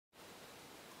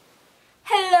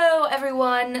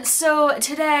everyone. So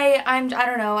today I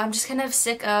don't know, I'm just kind of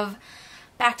sick of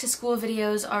back to school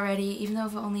videos already, even though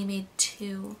I've only made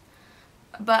 2.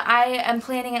 But I am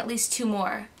planning at least 2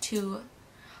 more to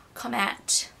come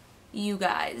at you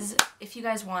guys if you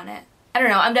guys want it. I don't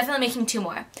know, I'm definitely making 2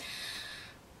 more.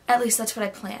 At least that's what I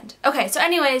planned. Okay, so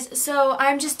anyways, so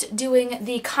I'm just doing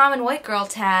the common white girl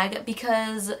tag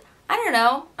because, I don't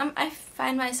know, I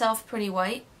find myself pretty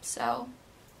white, so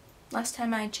last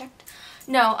time I checked.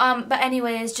 No, but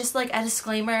anyways, just like a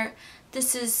disclaimer,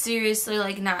 this is seriously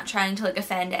like not trying to like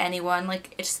offend anyone,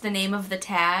 like it's the name of the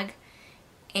tag,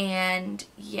 and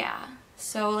yeah,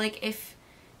 so like if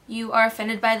you are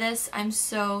offended by this, I'm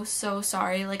so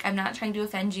sorry. Like, I'm not trying to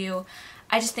offend you.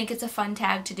 I just think it's a fun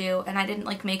tag to do, and I didn't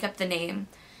like make up the name.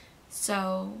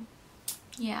 So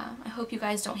yeah, I hope you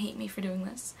guys don't hate me for doing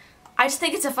this. I just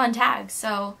think it's a fun tag.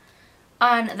 So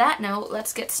on that note,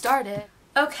 let's get started.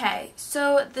 Okay,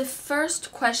 so the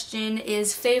first question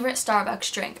is favorite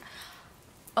Starbucks drink.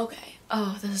 Okay,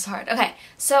 oh, this is hard. Okay,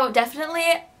 so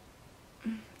definitely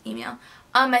email.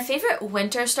 My favorite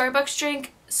winter Starbucks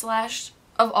drink slash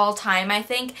of all time, I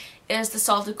think, is the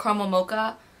salted caramel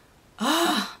mocha.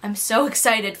 Oh, I'm so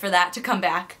excited for that to come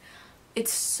back.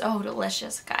 It's so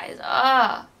delicious, guys.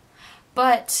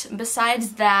 But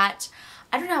besides that,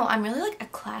 I don't know, I'm really like a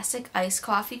classic iced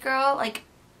coffee girl. Like,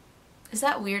 is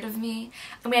that weird of me?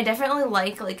 I mean, I definitely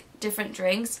like different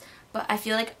drinks, but I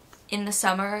feel like in the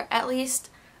summer, at least,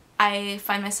 I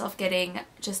find myself getting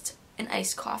just an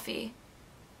iced coffee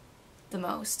the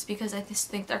most because I just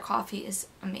think their coffee is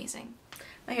amazing.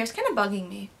 My hair's kind of bugging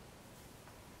me.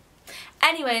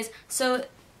 Anyways, so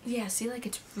yeah, see, like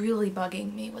it's really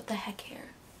bugging me. What the heck, hair?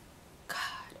 God.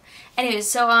 Anyways,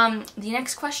 so the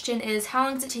next question is, how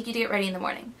long does it take you to get ready in the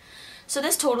morning? So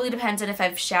this totally depends on if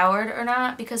I've showered or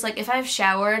not, because like if I've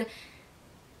showered,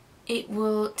 it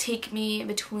will take me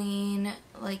between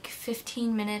like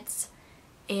 15 minutes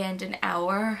and an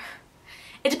hour.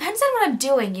 It depends on what I'm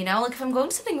doing, you know? Like if I'm going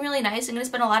to something really nice, I'm going to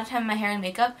spend a lot of time in my hair and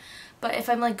makeup. But if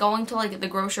I'm like going to like the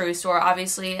grocery store,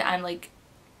 obviously I'm like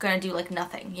going to do like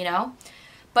nothing, you know?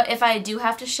 But if I do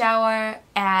have to shower,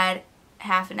 add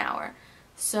half an hour.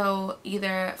 So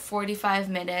either 45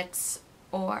 minutes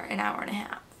or an hour and a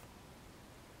half.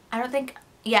 I don't think,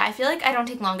 yeah, I feel like I don't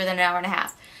take longer than an hour and a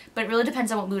half. But it really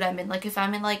depends on what mood I'm in. Like if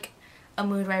I'm in like a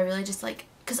mood where I really just like,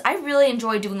 because I really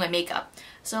enjoy doing my makeup.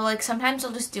 So like sometimes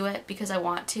I'll just do it because I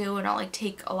want to, and I'll like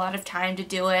take a lot of time to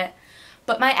do it.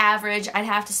 But my average, I'd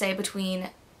have to say between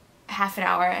half an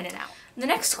hour and an hour. The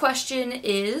next question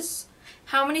is,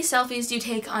 how many selfies do you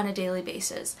take on a daily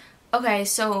basis? Okay,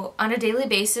 so on a daily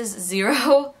basis,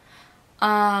 0.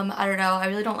 I don't know, I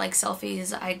really don't like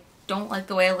selfies. I don't like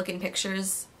the way I look in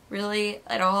pictures, really,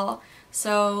 at all.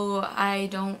 So I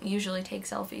don't usually take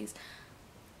selfies.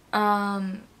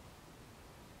 Snapchats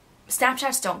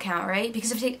don't count, right?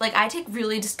 Because I take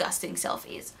really disgusting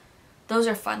selfies. Those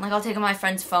are fun. Like I'll take on my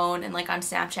friend's phone and like on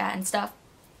Snapchat and stuff.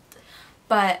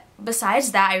 But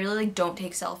besides that, I really like don't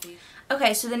take selfies.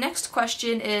 Okay, so the next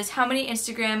question is, how many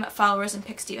Instagram followers and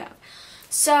pics do you have?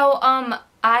 So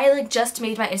I like just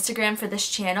made my Instagram for this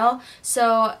channel,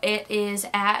 so it is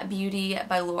at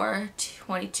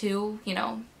beautybylore22, you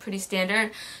know, pretty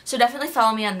standard. So definitely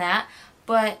follow me on that.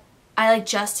 But I like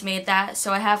just made that,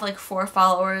 so I have like 4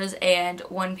 followers and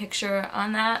 1 picture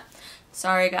on that.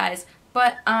 Sorry guys.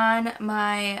 But on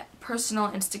my personal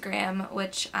Instagram,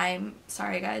 which I'm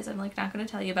sorry guys, I'm like not going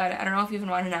to tell you about it. I don't know if you even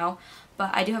want to know,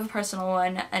 but I do have a personal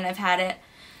one, and I've had it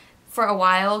for a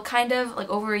while, kind of like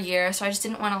over a year, so I just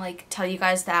didn't want to like tell you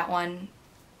guys that one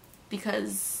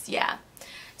because yeah.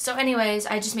 So anyways,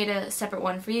 I just made a separate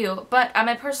one for you. But on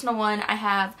my personal one, I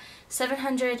have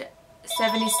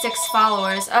 776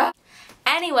 followers.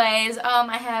 Anyways,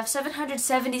 I have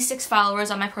 776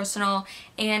 followers on my personal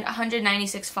and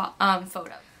 196 photos.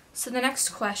 So the next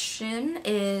question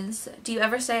is, do you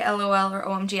ever say LOL or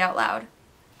OMG out loud?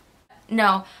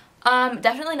 No,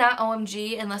 definitely not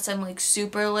OMG unless I'm like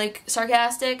super like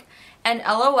sarcastic. And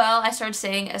LOL I started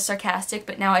saying as sarcastic,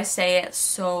 but now I say it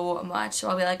so much, so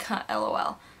I'll be like, huh,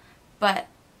 LOL. But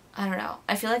I don't know,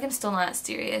 I feel like I'm still not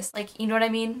serious. Like, you know what I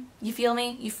mean? You feel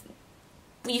me? You feel.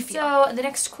 So the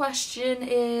next question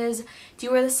is, do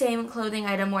you wear the same clothing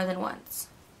item more than once?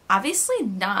 Obviously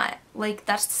not. Like,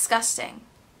 that's disgusting.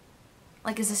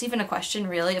 Like, is this even a question,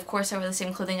 really? Of course I wear the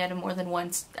same clothing item more than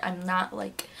once. I'm not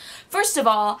like... First of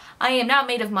all, I am not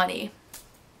made of money.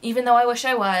 Even though I wish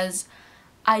I was,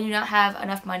 I do not have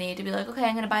enough money to be like, okay,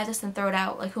 I'm gonna buy this and throw it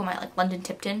out. Like, who am I, like London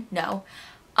Tipton? No.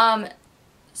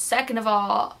 Second of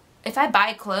all, if I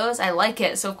buy clothes, I like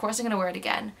it, so of course I'm gonna wear it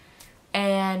again.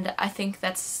 And I think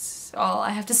that's That's all I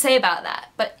have to say about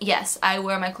that. But yes, I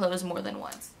wear my clothes more than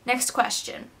once. Next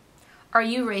question. Are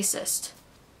you racist?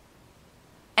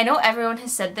 I know everyone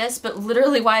has said this, but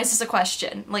literally why is this a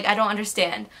question? Like, I don't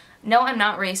understand. No, I'm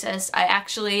not racist. I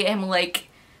actually am like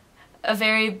a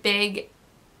very big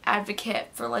advocate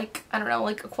for like, I don't know,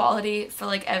 like equality for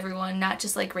like everyone, not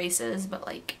just like races, but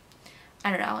like, I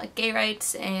don't know, like gay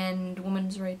rights and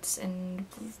women's rights and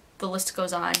the list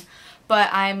goes on. But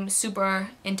I'm super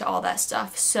into all that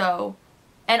stuff, so,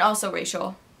 and also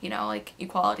racial, you know, like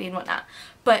equality and whatnot.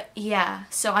 But yeah,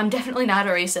 so I'm definitely not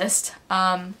a racist.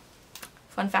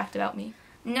 Fun fact about me.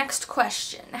 Next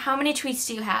question. How many tweets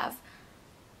do you have?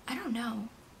 I don't know.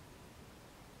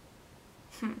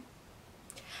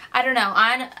 I don't know.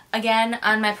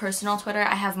 On my personal Twitter,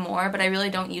 I have more, but I really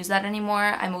don't use that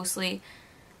anymore. I mostly,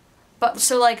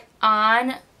 so like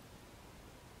on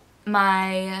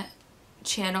my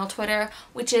channel Twitter,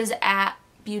 which is at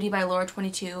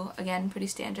beautybylore22, again, pretty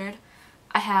standard,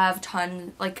 I have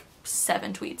like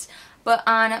 7 tweets. But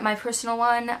on my personal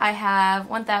one, I have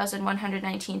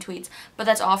 1,119 tweets, but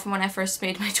that's all from when I first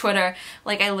made my Twitter.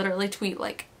 Like, I literally tweet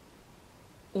like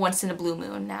once in a blue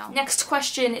moon now. Next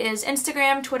question is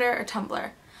Instagram, Twitter, or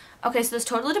Tumblr? Okay, so this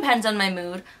totally depends on my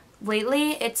mood.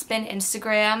 Lately, it's been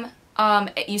Instagram.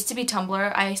 It used to be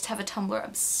Tumblr. I used to have a Tumblr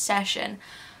obsession,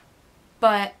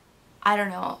 but I don't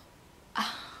know.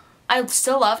 I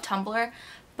still love Tumblr,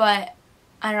 but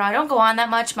I don't know, I don't go on that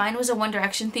much. Mine was a One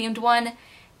Direction themed one,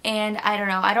 and I don't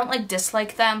know, I don't like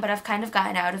dislike them, but I've kind of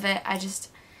gotten out of it.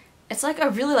 It's like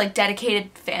a really like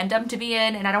dedicated fandom to be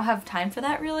in, and I don't have time for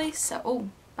that really, so, oh,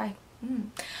 bye.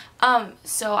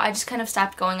 So I just kind of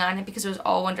stopped going on it because it was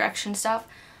all One Direction stuff,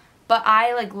 but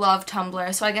I like love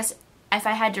Tumblr, so I guess if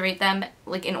I had to rate them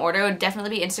like in order, it would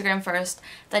definitely be Instagram first,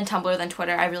 then Tumblr, then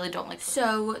Twitter. I really don't like.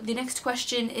 So the next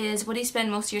question is, what do you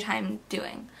spend most of your time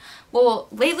doing? Well,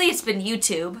 lately it's been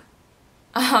YouTube,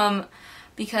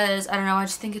 because I don't know, I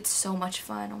just think it's so much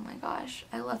fun. Oh my gosh,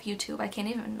 I love YouTube. I can't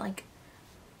even like,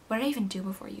 what did I even do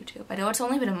before YouTube? I know it's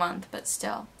only been a month, but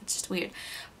still, it's just weird.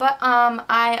 But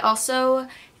I also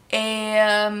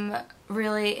am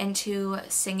really into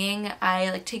singing.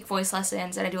 I like take voice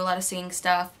lessons and I do a lot of singing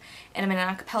stuff, and I'm in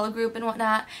an a cappella group and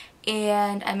whatnot,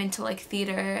 and I'm into like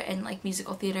theater and like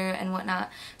musical theater and whatnot.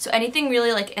 So anything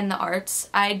really like in the arts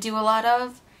I do a lot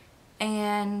of,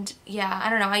 and yeah, I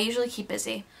don't know, I usually keep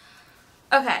busy.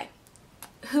 Okay,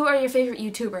 who are your favorite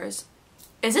YouTubers?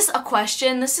 Is this a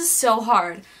question? This is so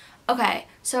hard. Okay,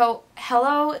 so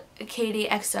Hello Katie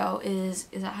XO is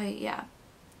that how you, yeah.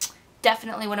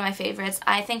 Definitely one of my favorites.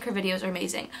 I think her videos are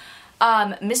amazing.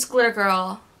 Miss Glitter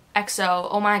Girl XO,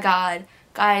 oh my god.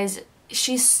 Guys,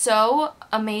 she's so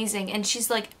amazing, and she's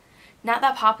like not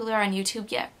that popular on YouTube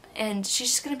yet, and she's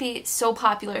just gonna be so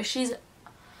popular. She's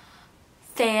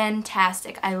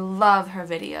fantastic. I love her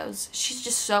videos. She's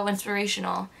just so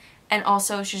inspirational, and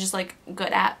also she's just like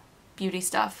good at beauty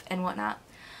stuff and whatnot.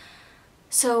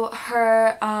 So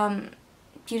her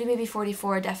Beauty Baby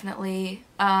 44 definitely,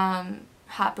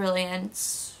 Hot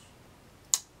Brilliance,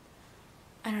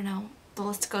 I don't know, the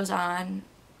list goes on.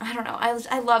 I don't know,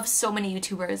 I love so many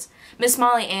YouTubers. Miss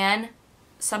Molly Ann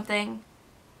something,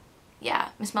 yeah,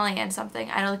 Miss Molly Ann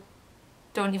something, I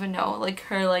don't even know like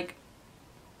her like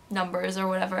numbers or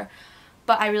whatever,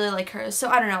 but I really like hers. So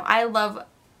I don't know, I love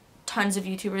tons of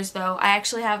YouTubers though. I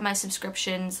actually have my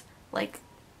subscriptions like,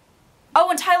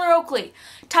 oh, and Tyler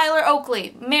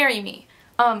Oakley, marry me.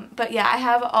 But yeah, I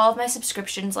have all of my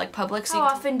subscriptions like public. So how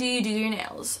often do you do your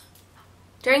nails?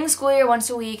 During the school year, once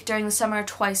a week. During the summer,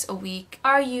 twice a week.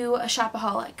 Are you a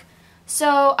shopaholic?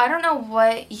 So I don't know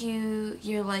what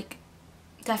your like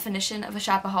definition of a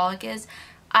shopaholic is.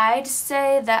 I'd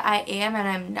say that I am and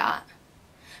I'm not,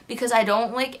 because I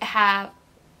don't like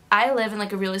I live in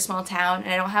like a really small town,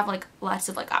 and I don't have like lots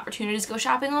of like opportunities to go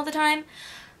shopping all the time.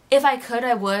 If I could,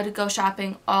 I would go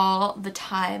shopping all the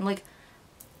time. Like,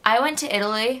 I went to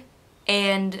Italy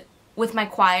and with my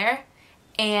choir,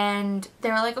 and they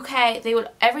were like, okay, they would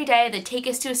every day they'd take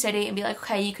us to a city and be like,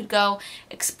 okay, you could go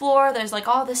explore, there's like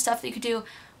all this stuff that you could do.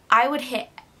 I would hit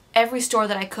every store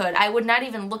that I could. I would not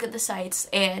even look at the sites,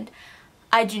 and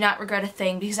I do not regret a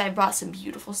thing because I brought some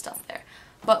beautiful stuff there.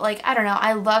 But like, I don't know,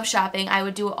 I love shopping. I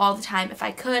would do it all the time if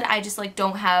I could. I just like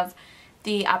don't have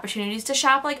the opportunities to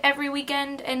shop like every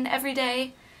weekend and every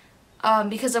day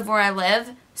because of where I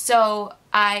live. So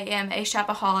I am a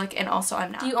shopaholic, and also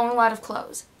I'm not. Do you own a lot of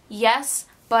clothes? Yes,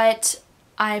 but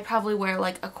I probably wear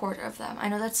like a quarter of them. I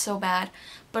know that's so bad,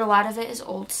 but a lot of it is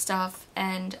old stuff,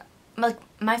 and like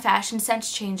my fashion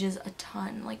sense changes a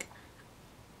ton, like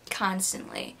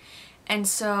constantly. And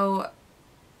so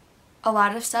a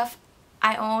lot of stuff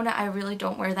I really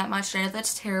don't wear that much. I know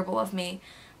that's terrible of me,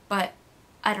 but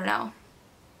I don't know.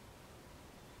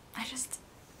 I just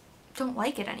don't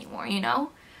like it anymore, you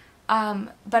know?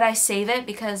 But I save it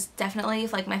because definitely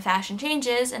if like my fashion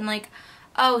changes and like,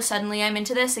 oh, suddenly I'm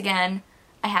into this again,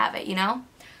 I have it, you know?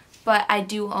 But I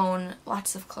do own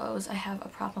lots of clothes. I have a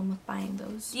problem with buying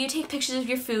those. Do you take pictures of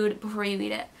your food before you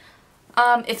eat it?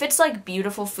 If it's like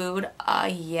beautiful food,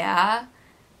 yeah.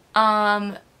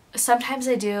 Sometimes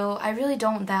I do. I really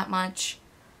don't that much.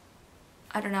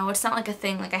 I don't know. It's not like a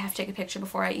thing like I have to take a picture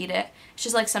before I eat it. It's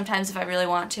just like sometimes if I really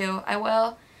want to, I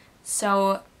will.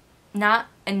 So not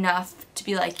enough to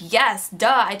be like, yes,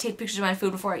 duh, I take pictures of my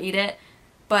food before I eat it.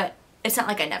 But it's not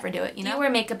like I never do it, you know? I wear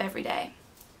makeup every day.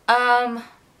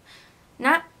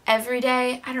 Not every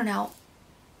day. I don't know.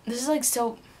 This is like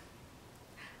so...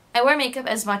 I wear makeup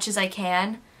as much as I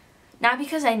can. Not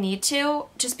because I need to,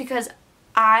 just because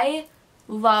I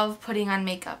love putting on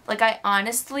makeup. Like, I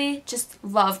honestly just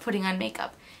love putting on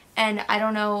makeup. And I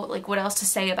don't know, like, what else to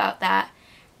say about that.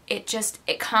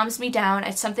 It calms me down.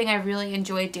 It's something I really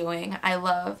enjoy doing. I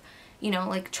love, you know,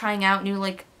 like, trying out new,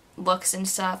 like, looks and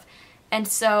stuff. And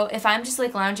so, if I'm just,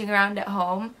 like, lounging around at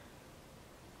home,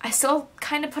 I still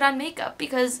kind of put on makeup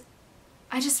because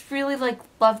I just really, like,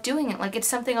 love doing it. Like, it's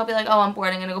something I'll be like, oh, I'm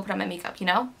bored, I'm gonna go put on my makeup, you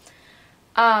know?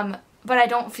 But I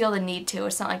don't feel the need to.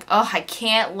 It's not like, oh, I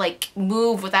can't, like,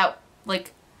 move without,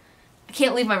 like, I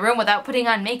can't leave my room without putting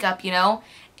on makeup, you know?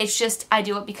 It's just, I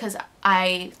do it because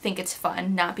I think it's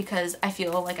fun, not because I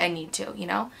feel like I need to, you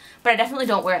know? But I definitely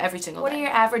don't wear it every single day. What are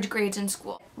your average grades in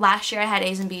school? Last year I had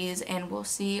A's and B's, and we'll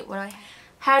see what I have.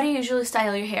 How do you usually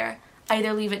style your hair? I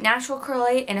either leave it natural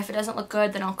curly, and if it doesn't look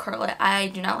good, then I'll curl it. I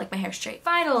do not like my hair straight.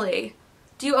 Finally,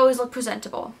 do you always look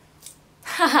presentable?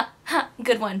 Haha,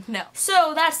 good one, no.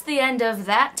 So that's the end of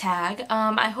that tag.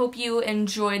 I hope you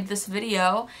enjoyed this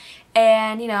video,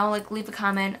 and, you know, like, leave a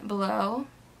comment below.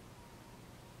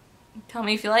 Tell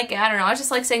me if you like it. I don't know. I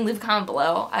just like saying leave a comment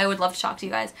below. I would love to talk to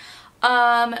you guys.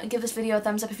 Give this video a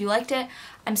thumbs up if you liked it.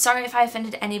 I'm sorry if I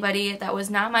offended anybody. That was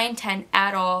not my intent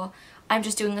at all. I'm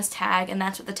just doing this tag, and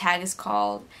that's what the tag is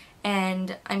called.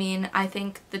 And, I mean, I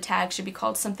think the tag should be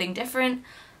called something different,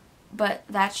 but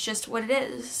that's just what it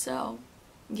is, so,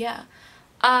 yeah.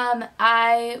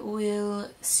 I will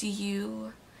see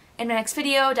you in my next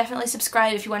video. Definitely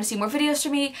subscribe if you want to see more videos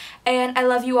from me, and I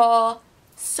love you all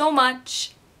so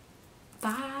much.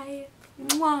 Bye.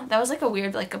 Mwah. That was like a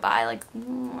weird, like, goodbye, like,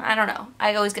 I don't know.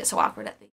 I always get so awkward at things.